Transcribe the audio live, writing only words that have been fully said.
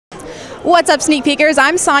What's up, sneak peekers?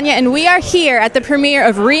 I'm Sonia, and we are here at the premiere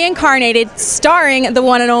of Reincarnated, starring the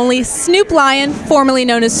one and only Snoop Lion, formerly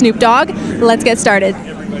known as Snoop Dogg. Let's get started.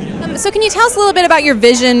 So can you tell us a little bit about your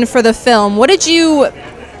vision for the film? What did you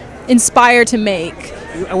inspire to make?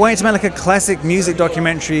 I wanted to make like a classic music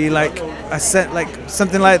documentary, like I said, like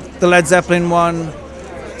something like the Led Zeppelin one.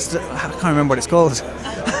 I can't remember what it's called.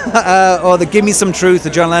 Or the Give Me Some Truth,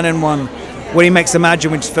 the John Lennon one, where he makes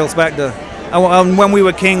Imagine, which Phil Spector. And When We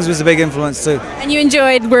Were Kings was a big influence too. And you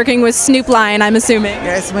enjoyed working with Snoop Lion, I'm assuming?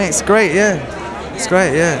 Yes, mate, it's great, yeah. It's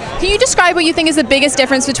great, yeah. Can you describe what you think is the biggest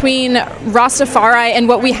difference between Rastafari and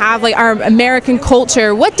what we have, like our American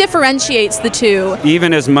culture? What differentiates the two?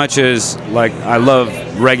 Even as much as, like, I love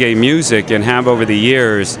reggae music and have over the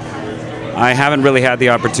years, I haven't really had the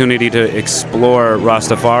opportunity to explore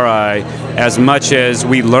Rastafari as much as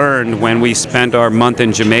we learned when we spent our month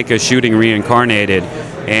in Jamaica shooting Reincarnated.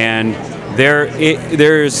 And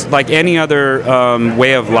there's like any other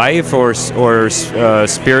way of life or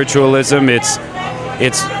spiritualism, it's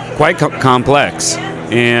quite complex,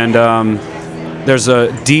 and there's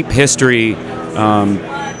a deep history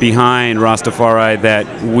behind Rastafari that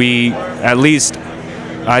we, at least,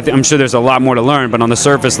 I'm sure there's a lot more to learn, but on the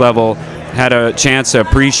surface level, had a chance to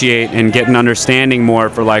appreciate and get an understanding more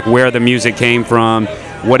for like where the music came from,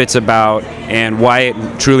 what it's about, and why it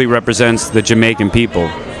truly represents the Jamaican people.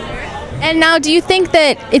 And now, do you think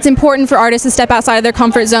that it's important for artists to step outside of their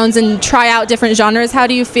comfort zones and try out different genres? How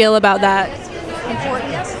do you feel about that?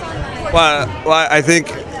 Well, I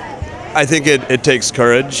think it takes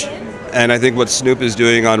courage, and I think what Snoop is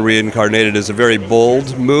doing on Reincarnated is a very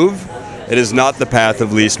bold move. It is not the path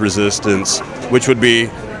of least resistance, which would be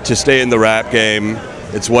to stay in the rap game.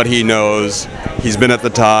 It's what he knows. He's been at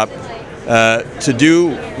the top. To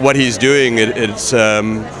do what he's doing, it's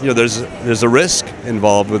there's a risk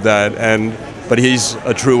involved with that, but he's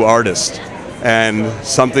a true artist, and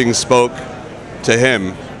something spoke to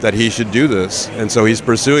him that he should do this, and so he's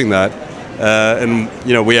pursuing that, and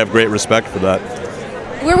we have great respect for that.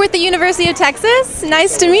 We're with the University of Texas.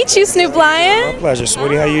 Nice to meet you, Snoop Lion. My pleasure,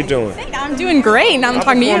 sweetie. How you doing? I'm doing great. Now I'm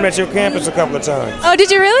talking to you. I performed at your campus a couple of times. Oh,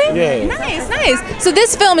 did you really? Yeah. Nice, nice. So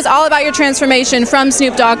this film is all about your transformation from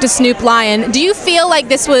Snoop Dogg to Snoop Lion. Do you feel like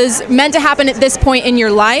this was meant to happen at this point in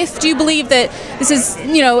your life? Do you believe that this is,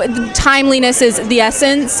 timeliness is the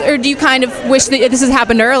essence, or do you kind of wish that this had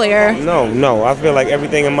happened earlier? No. I feel like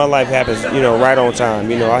everything in my life happens, right on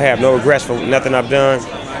time. I have no regrets for nothing I've done.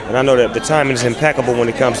 And I know that the timing is impeccable when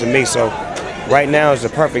it comes to me, so right now is the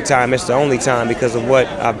perfect time. It's the only time because of what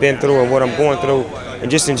I've been through and what I'm going through,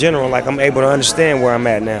 and just in general, like I'm able to understand where I'm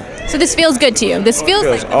at now. So this feels good to you? This feels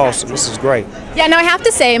like awesome. This is great. Yeah, no, I have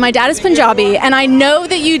to say, my dad is Punjabi, and I know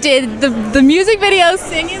that you did the music video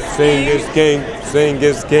Sing is King. Sing is King, Sing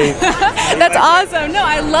is King. That's awesome. No,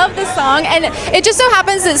 I love the song, and it just so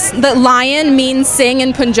happens that lion means sing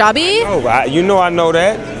in Punjabi. Oh, I know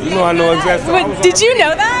that. I know exactly. But did you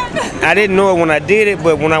know that? I didn't know it when I did it,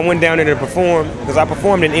 but when I went down there to perform, because I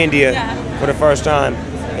performed in India for the first time,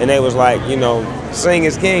 and they was like, Sing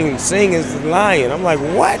is King, Sing is Lion. I'm like,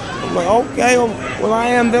 what? I'm like, okay, well, I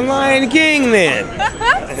am the Lion King then.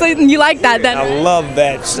 So you like that then? I love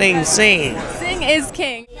that. Sing. Sing is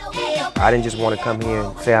King. I didn't just want to come here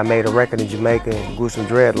and say I made a record in Jamaica and grew some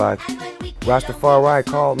dreadlocks. Rastafari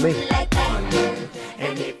called me.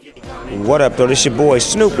 What up, though? This your boy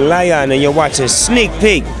Snoop Lion, and you're watching Sneak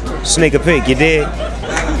Peek. Sneak a peek, you dig?